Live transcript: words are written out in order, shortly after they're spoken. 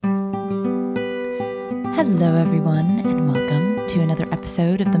Hello, everyone, and welcome to another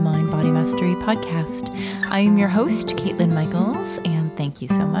episode of the Mind Body Mastery podcast. I am your host, Caitlin Michaels, and thank you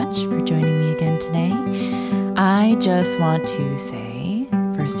so much for joining me again today. I just want to say,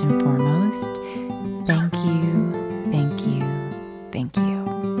 first and foremost, thank you, thank you, thank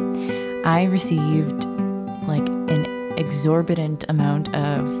you. I received an exorbitant amount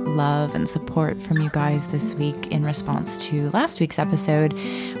of love and support from you guys this week in response to last week's episode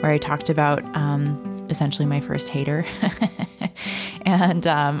where I talked about essentially my first hater. And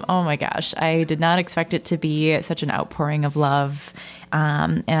oh my gosh, I did not expect it to be such an outpouring of love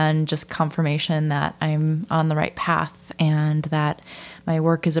and just confirmation that I'm on the right path and that my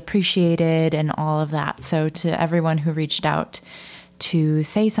work is appreciated and all of that. So to everyone who reached out to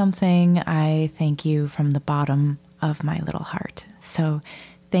say something, I thank you from the bottom of my little heart. So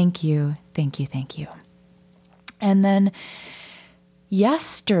thank you, thank you, thank you. And then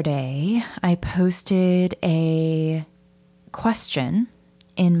yesterday, I posted a question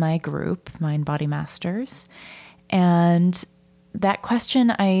in my group, Mind Body Masters, and that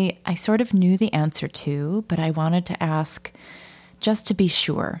question I sort of knew the answer to, but I wanted to ask just to be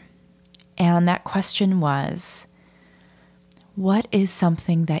sure. And that question was, what is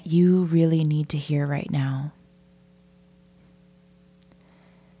something that you really need to hear right now?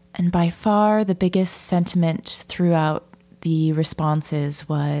 And by far the biggest sentiment throughout the responses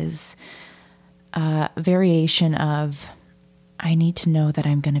was a variation of, I need to know that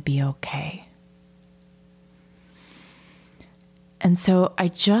I'm going to be okay. And so I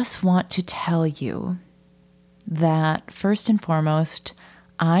just want to tell you that first and foremost,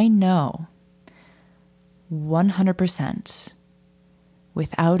 I know 100%,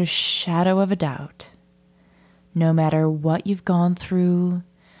 without a shadow of a doubt, no matter what you've gone through,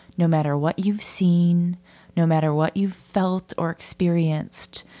 no matter what you've seen, no matter what you've felt or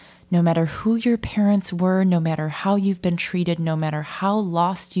experienced, no matter who your parents were, no matter how you've been treated, no matter how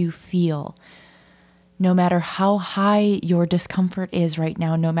lost you feel, no matter how high your discomfort is right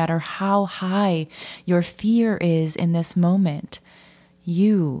now, no matter how high your fear is in this moment,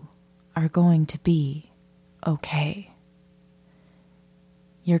 you are going to be okay.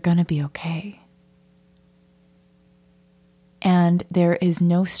 You're going to be okay. And there is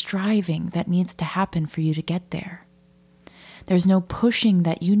no striving that needs to happen for you to get there. There's no pushing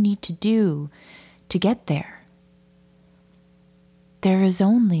that you need to do to get there. There is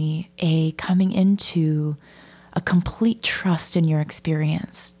only a coming into a complete trust in your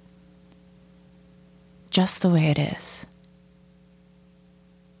experience, just the way it is.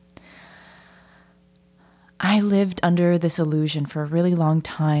 I lived under this illusion for a really long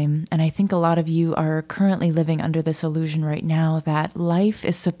time, and I think a lot of you are currently living under this illusion right now that life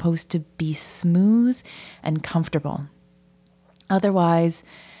is supposed to be smooth and comfortable. Otherwise,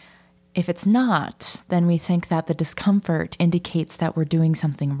 if it's not, then we think that the discomfort indicates that we're doing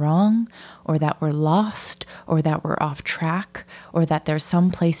something wrong, or that we're lost, or that we're off track, or that there's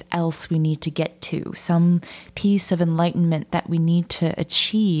someplace else we need to get to, some piece of enlightenment that we need to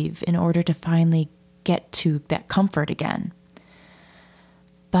achieve in order to finally get to that comfort again.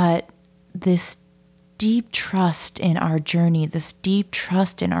 But this deep trust in our journey, this deep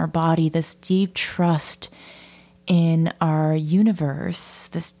trust in our body, this deep trust in our universe,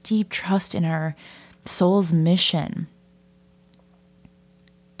 this deep trust in our soul's mission,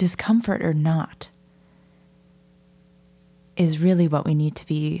 discomfort or not, is really what we need to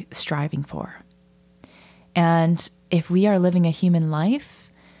be striving for. And if we are living a human life,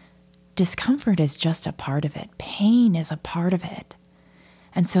 discomfort is just a part of it. Pain is a part of it.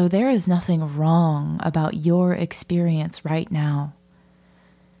 And so there is nothing wrong about your experience right now.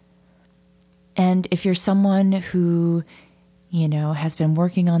 And if you're someone who, has been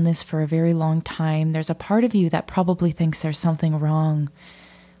working on this for a very long time, there's a part of you that probably thinks there's something wrong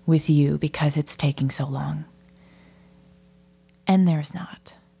with you because it's taking so long. And there's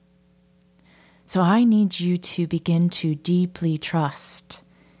not. So I need you to begin to deeply trust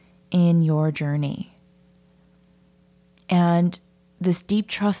in your journey. And this deep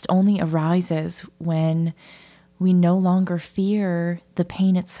trust only arises when we no longer fear the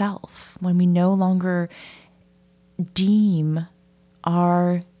pain itself, when we no longer deem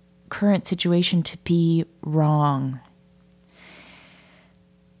our current situation to be wrong.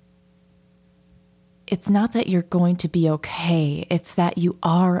 It's not that you're going to be okay, it's that you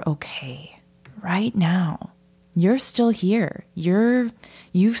are okay right now. You're still here.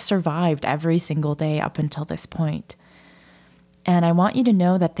 You've survived every single day up until this point. And I want you to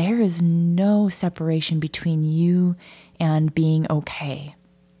know that there is no separation between you and being okay.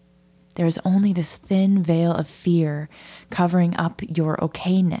 There's only this thin veil of fear covering up your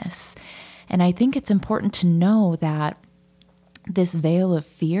okayness. And I think it's important to know that this veil of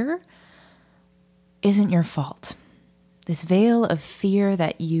fear isn't your fault. This veil of fear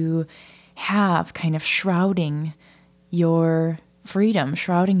that you have kind of shrouding your freedom,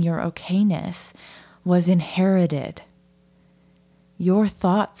 shrouding your okayness, was inherited. Your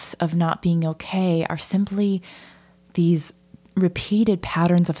thoughts of not being okay are simply these repeated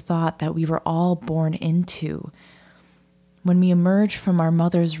patterns of thought that we were all born into. When we emerge from our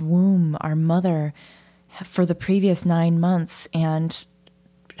mother's womb, our mother, for the previous 9 months and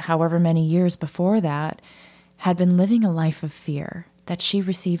however many years before that, had been living a life of fear that she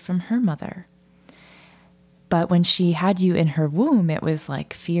received from her mother. But when she had you in her womb, it was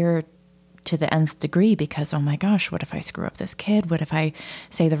like fear to the nth degree because, oh my gosh, what if I screw up this kid? What if I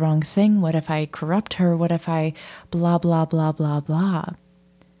say the wrong thing? What if I corrupt her? What if I blah, blah, blah, blah, blah?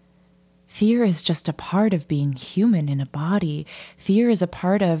 Fear is just a part of being human in a body. Fear is a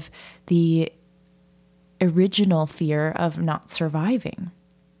part of the original fear of not surviving.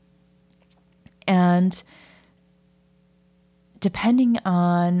 And depending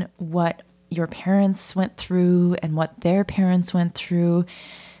on what your parents went through and what their parents went through,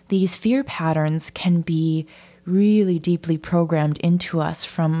 these fear patterns can be really deeply programmed into us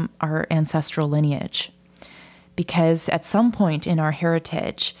from our ancestral lineage. Because at some point in our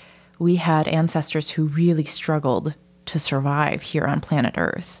heritage, we had ancestors who really struggled to survive here on planet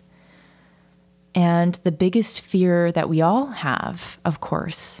Earth. And the biggest fear that we all have, of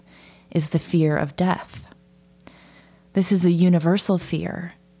course, is the fear of death. This is a universal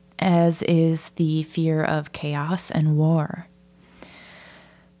fear, as is the fear of chaos and war.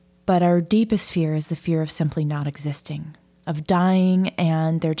 But our deepest fear is the fear of simply not existing, of dying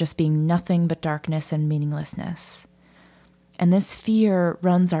and there just being nothing but darkness and meaninglessness. And this fear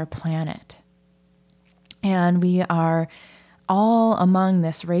runs our planet. And we are all among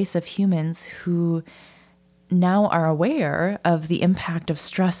this race of humans who now are aware of the impact of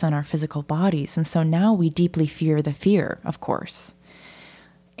stress on our physical bodies. And so now we deeply fear the fear, of course,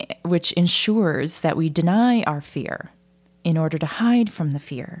 which ensures that we deny our fear in order to hide from the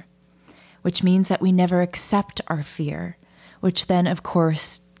fear, which means that we never accept our fear, which then, of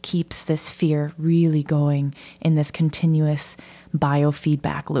course, keeps this fear really going in this continuous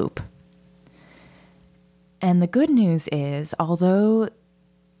biofeedback loop. And the good news is, although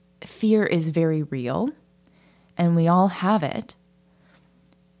fear is very real, and we all have it,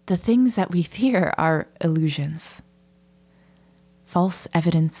 the things that we fear are illusions. False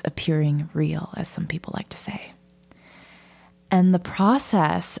evidence appearing real, as some people like to say. And the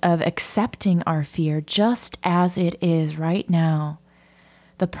process of accepting our fear just as it is right now,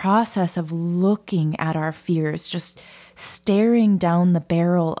 the process of looking at our fears, just staring down the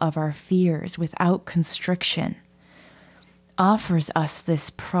barrel of our fears without constriction, offers us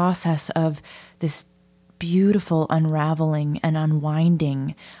this process of this beautiful unraveling and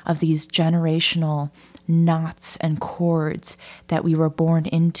unwinding of these generational knots and cords that we were born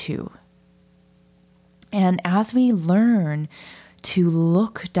into. And as we learn to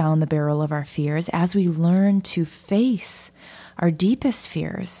look down the barrel of our fears, as we learn to face our deepest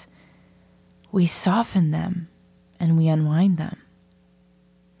fears, we soften them and we unwind them.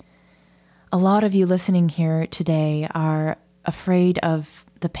 A lot of you listening here today are afraid of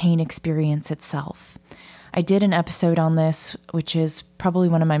the pain experience itself. I did an episode on this, which is probably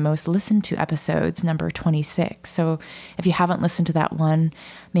one of my most listened to episodes, number 26. So if you haven't listened to that one,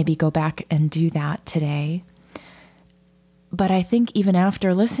 maybe go back and do that today. But I think even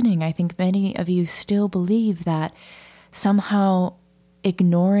after listening, I think many of you still believe that somehow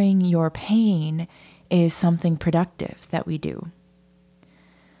ignoring your pain is something productive that we do.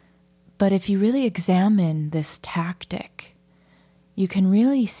 But if you really examine this tactic, you can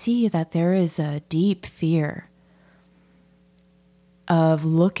really see that there is a deep fear of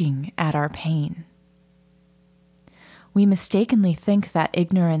looking at our pain. We mistakenly think that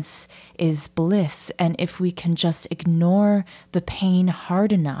ignorance is bliss, and if we can just ignore the pain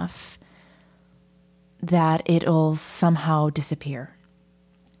hard enough, that it'll somehow disappear.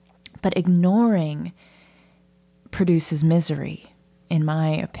 But ignoring produces misery, in my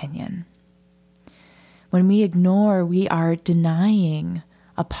opinion. When we ignore, we are denying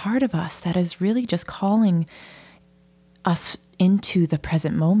a part of us that is really just calling us into the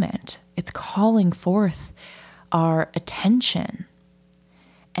present moment. It's calling forth our attention.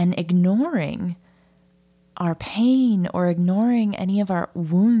 And ignoring our pain or ignoring any of our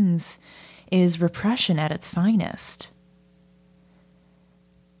wounds is repression at its finest.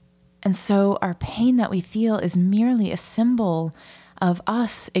 And so our pain that we feel is merely a symbol of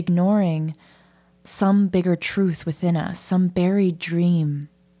us ignoring some bigger truth within us, some buried dream.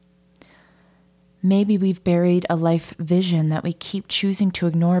 Maybe we've buried a life vision that we keep choosing to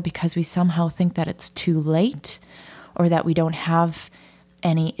ignore because we somehow think that it's too late, or that we don't have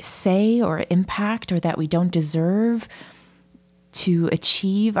any say or impact, or that we don't deserve to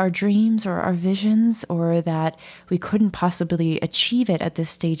achieve our dreams or our visions, or that we couldn't possibly achieve it at this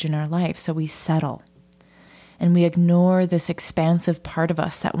stage in our life. So we settle and we ignore this expansive part of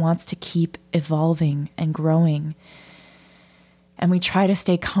us that wants to keep evolving and growing. And we try to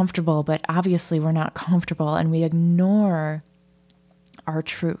stay comfortable, but obviously we're not comfortable, and we ignore our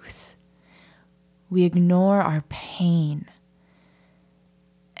truth. We ignore our pain.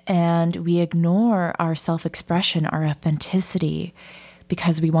 And we ignore our self-expression, our authenticity,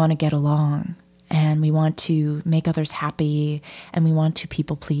 because we want to get along and we want to make others happy and we want to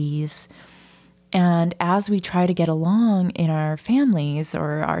people please. And as we try to get along in our families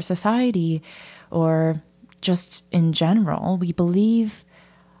or our society or just in general, we believe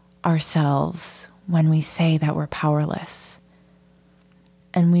ourselves when we say that we're powerless.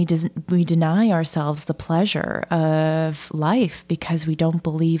 And we deny ourselves the pleasure of life because we don't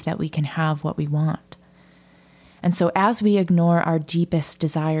believe that we can have what we want. And so as we ignore our deepest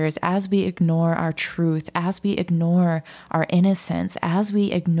desires, as we ignore our truth, as we ignore our innocence, as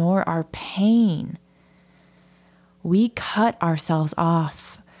we ignore our pain, we cut ourselves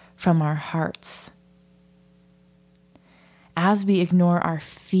off from our hearts. As we ignore our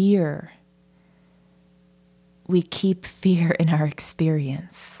fear, we keep fear in our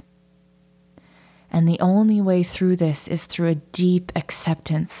experience. And the only way through this is through a deep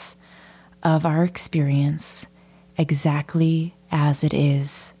acceptance of our experience exactly as it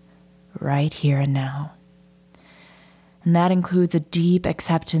is, right here and now. And that includes a deep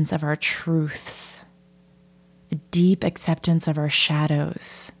acceptance of our truths, a deep acceptance of our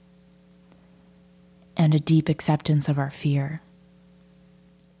shadows, and a deep acceptance of our fear.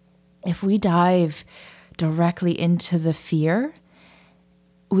 If we dive directly into the fear,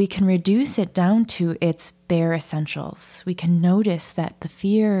 we can reduce it down to its bare essentials. We can notice that the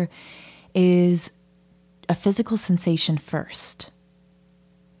fear is a physical sensation first,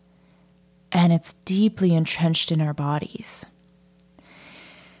 and it's deeply entrenched in our bodies.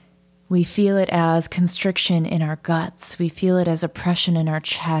 We feel it as constriction in our guts. We feel it as oppression in our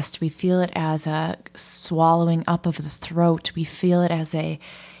chest. We feel it as a swallowing up of the throat. We feel it as a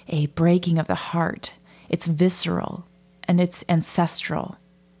breaking of the heart. It's visceral and it's ancestral.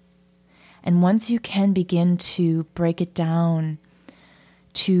 And once you can begin to break it down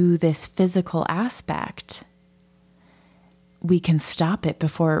to this physical aspect, we can stop it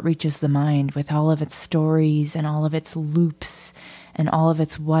before it reaches the mind with all of its stories and all of its loops and all of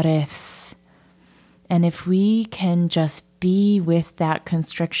its what ifs. And if we can just be with that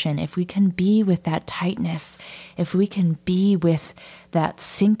constriction, if we can be with that tightness, if we can be with that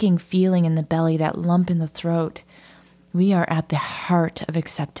sinking feeling in the belly, that lump in the throat, we are at the heart of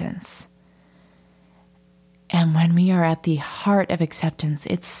acceptance. And when we are at the heart of acceptance,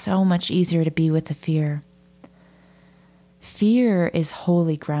 it's so much easier to be with the fear. Fear is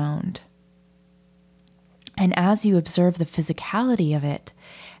holy ground. And as you observe the physicality of it,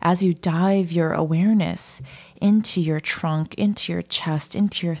 as you dive your awareness into your trunk, into your chest,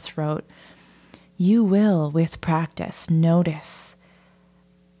 into your throat, you will, with practice, notice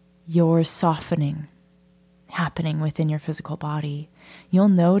your softening happening within your physical body. You'll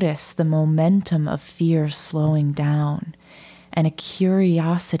notice the momentum of fear slowing down and a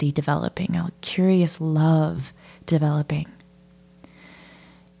curiosity developing, a curious love developing.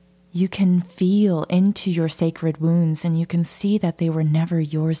 You can feel into your sacred wounds and you can see that they were never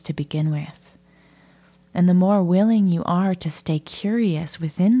yours to begin with. And the more willing you are to stay curious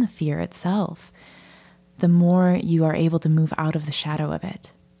within the fear itself, the more you are able to move out of the shadow of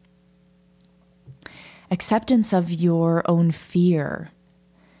it. Acceptance of your own fear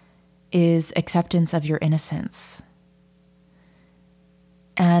is acceptance of your innocence.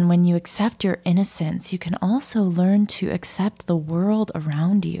 And when you accept your innocence, you can also learn to accept the world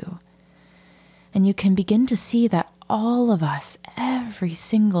around you. And you can begin to see that all of us, every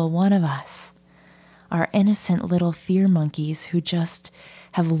single one of us, are innocent little fear monkeys who just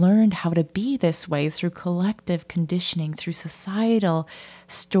have learned how to be this way through collective conditioning, through societal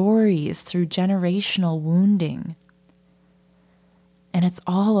stories, through generational wounding. And it's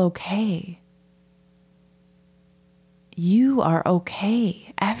all okay. You are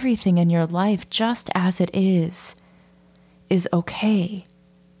okay. Everything in your life, just as it is okay.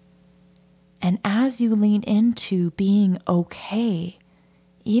 And as you lean into being okay,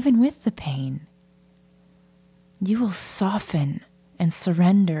 even with the pain, you will soften and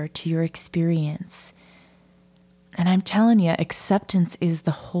surrender to your experience. And I'm telling you, acceptance is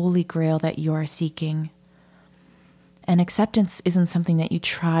the holy grail that you are seeking. And acceptance isn't something that you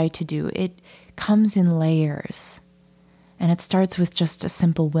try to do. It comes in layers. And it starts with just a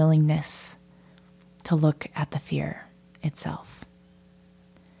simple willingness to look at the fear itself.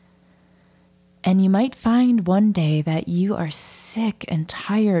 And you might find one day that you are sick and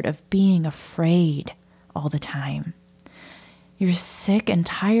tired of being afraid all the time. You're sick and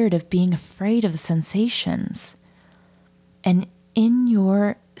tired of being afraid of the sensations. And in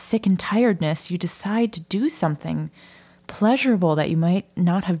your sick and tiredness, you decide to do something pleasurable that you might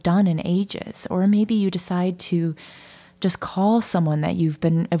not have done in ages. Or maybe you decide to just call someone that you've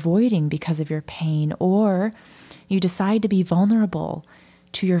been avoiding because of your pain. Or you decide to be vulnerable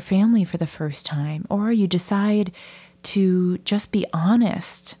to your family for the first time. Or you decide to just be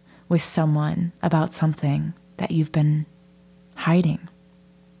honest with someone about something that you've been hiding.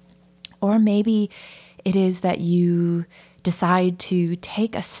 Or maybe it is that you decide to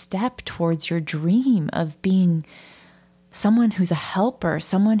take a step towards your dream of being someone who's a helper,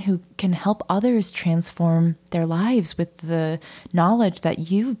 someone who can help others transform their lives with the knowledge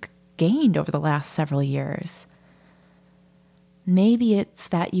that you've gained over the last several years. Maybe it's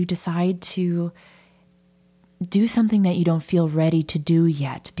that you decide to do something that you don't feel ready to do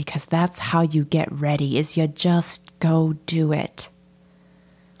yet, because that's how you get ready, is you just go do it.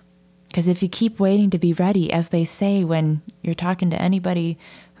 Because if you keep waiting to be ready, as they say when you're talking to anybody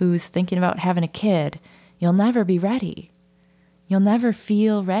who's thinking about having a kid, you'll never be ready. You'll never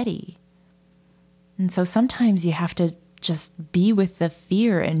feel ready. And so sometimes you have to just be with the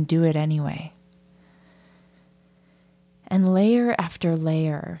fear and do it anyway. And layer after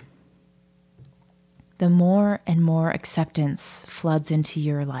layer, the more and more acceptance floods into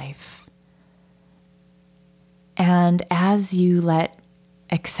your life. And as you let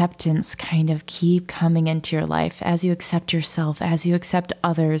acceptance kind of keep coming into your life, as you accept yourself, as you accept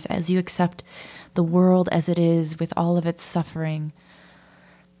others, as you accept the world as it is with all of its suffering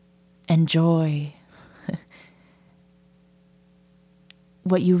and joy,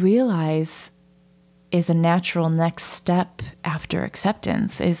 what you realize is a natural next step after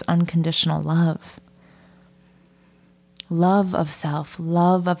acceptance is unconditional love. Love of self,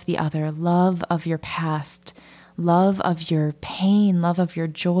 love of the other, love of your past, love of your pain, love of your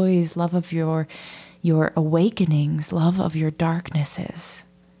joys, love of your awakenings, love of your darknesses.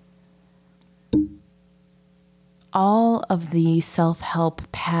 All of the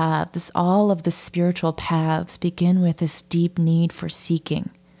self-help paths, all of the spiritual paths begin with this deep need for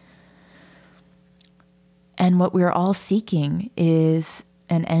seeking. And what we're all seeking is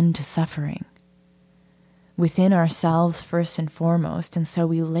an end to suffering within ourselves first and foremost. And so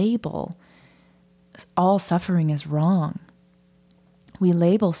we label all suffering as wrong. We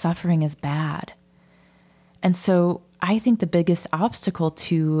label suffering as bad. And so I think the biggest obstacle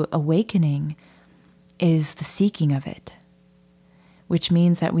to awakening is the seeking of it, which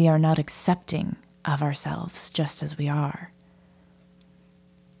means that we are not accepting of ourselves just as we are.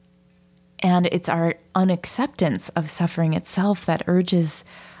 And it's our unacceptance of suffering itself that urges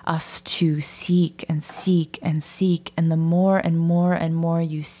us to seek and seek and seek. And the more and more and more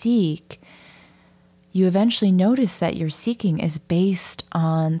you seek, you eventually notice that your seeking is based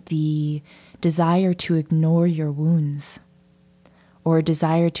on the desire to ignore your wounds or a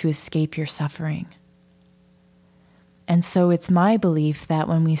desire to escape your suffering. And so it's my belief that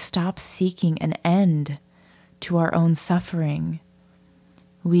when we stop seeking an end to our own suffering,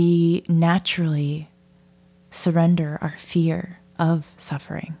 we naturally surrender our fear of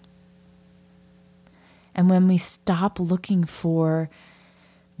suffering. And when we stop looking for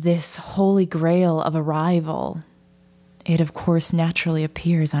this holy grail of arrival, it of course naturally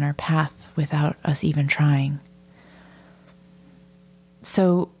appears on our path without us even trying.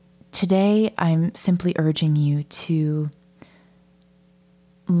 So today I'm simply urging you to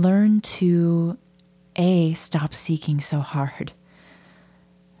learn to stop seeking so hard.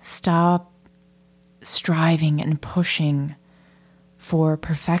 Stop striving and pushing for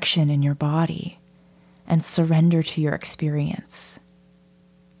perfection in your body and surrender to your experience.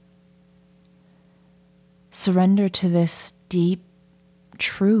 Surrender to this deep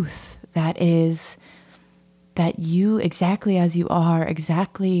truth that is that you, exactly as you are,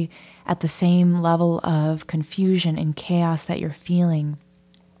 exactly at the same level of confusion and chaos that you're feeling,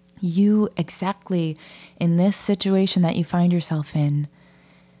 you exactly in this situation that you find yourself in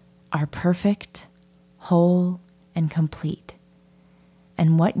are perfect, whole, and complete.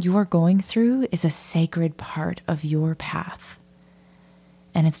 And what you're going through is a sacred part of your path.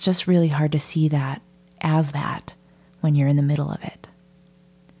 And it's just really hard to see that as that when you're in the middle of it.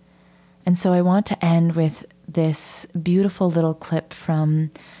 And so I want to end with this beautiful little clip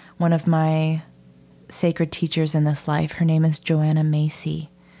from one of my sacred teachers in this life. Her name is Joanna Macy.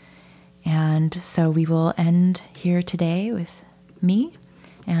 And so we will end here today with me,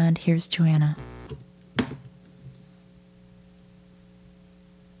 and here's Joanna.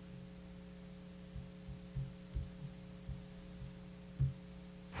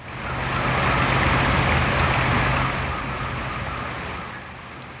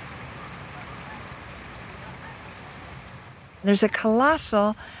 There's a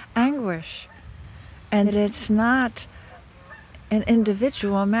colossal anguish, and it's not an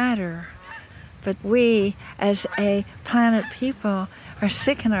individual matter, but we as a planet people are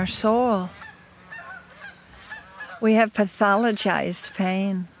sick in our soul. We have pathologized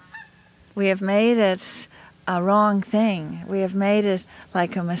pain. We have made it a wrong thing. We have made it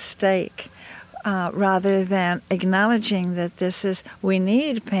like a mistake, rather than acknowledging that we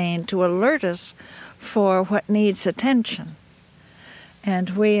need pain to alert us for what needs attention.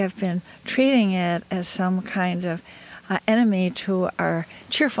 And we have been treating it as some kind of enemy to our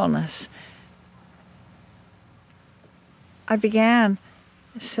cheerfulness. I began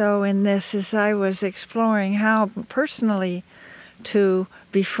in this as I was exploring how personally to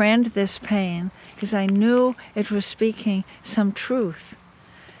befriend this pain, because I knew it was speaking some truth,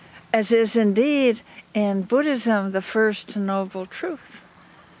 as is indeed in Buddhism the first noble truth.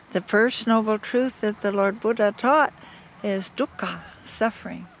 The first noble truth that the Lord Buddha taught is dukkha,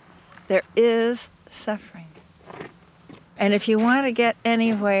 suffering. There is suffering. And if you want to get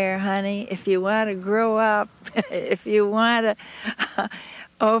anywhere, honey, if you want to grow up, if you want to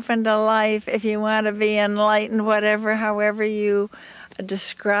open to life, if you want to be enlightened, however you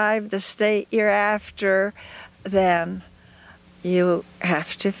describe the state you're after, then you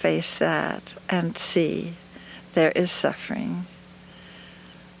have to face that and see there is suffering.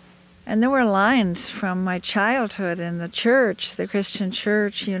 And there were lines from my childhood in the church, the Christian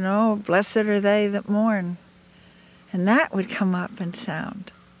church, blessed are they that mourn. And that would come up in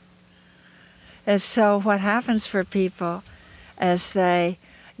sound. And so what happens for people as they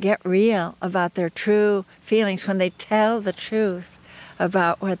get real about their true feelings, when they tell the truth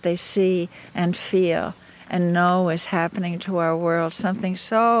about what they see and feel and know is happening to our world, something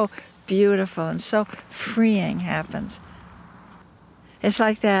so beautiful and so freeing happens. It's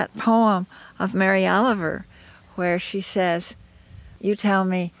like that poem of Mary Oliver where she says, you tell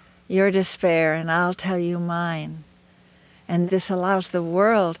me your despair and I'll tell you mine. And this allows the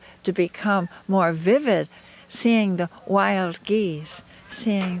world to become more vivid, seeing the wild geese,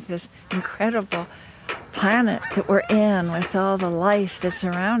 seeing this incredible planet that we're in with all the life that's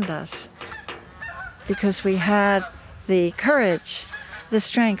around us. Because we had the courage, the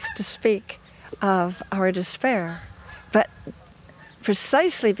strength to speak of our despair. But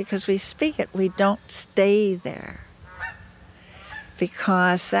precisely because we speak it, we don't stay there.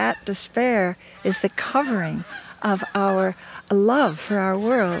 Because that despair is the covering of our love for our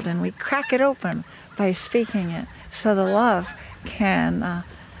world, and we crack it open by speaking it so the love can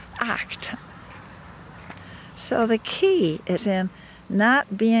act. So the key is in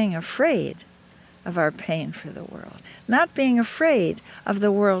not being afraid of our pain for the world, not being afraid of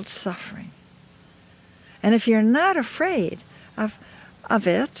the world's suffering. And if you're not afraid of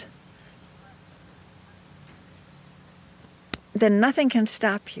it, then nothing can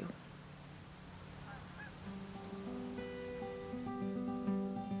stop you.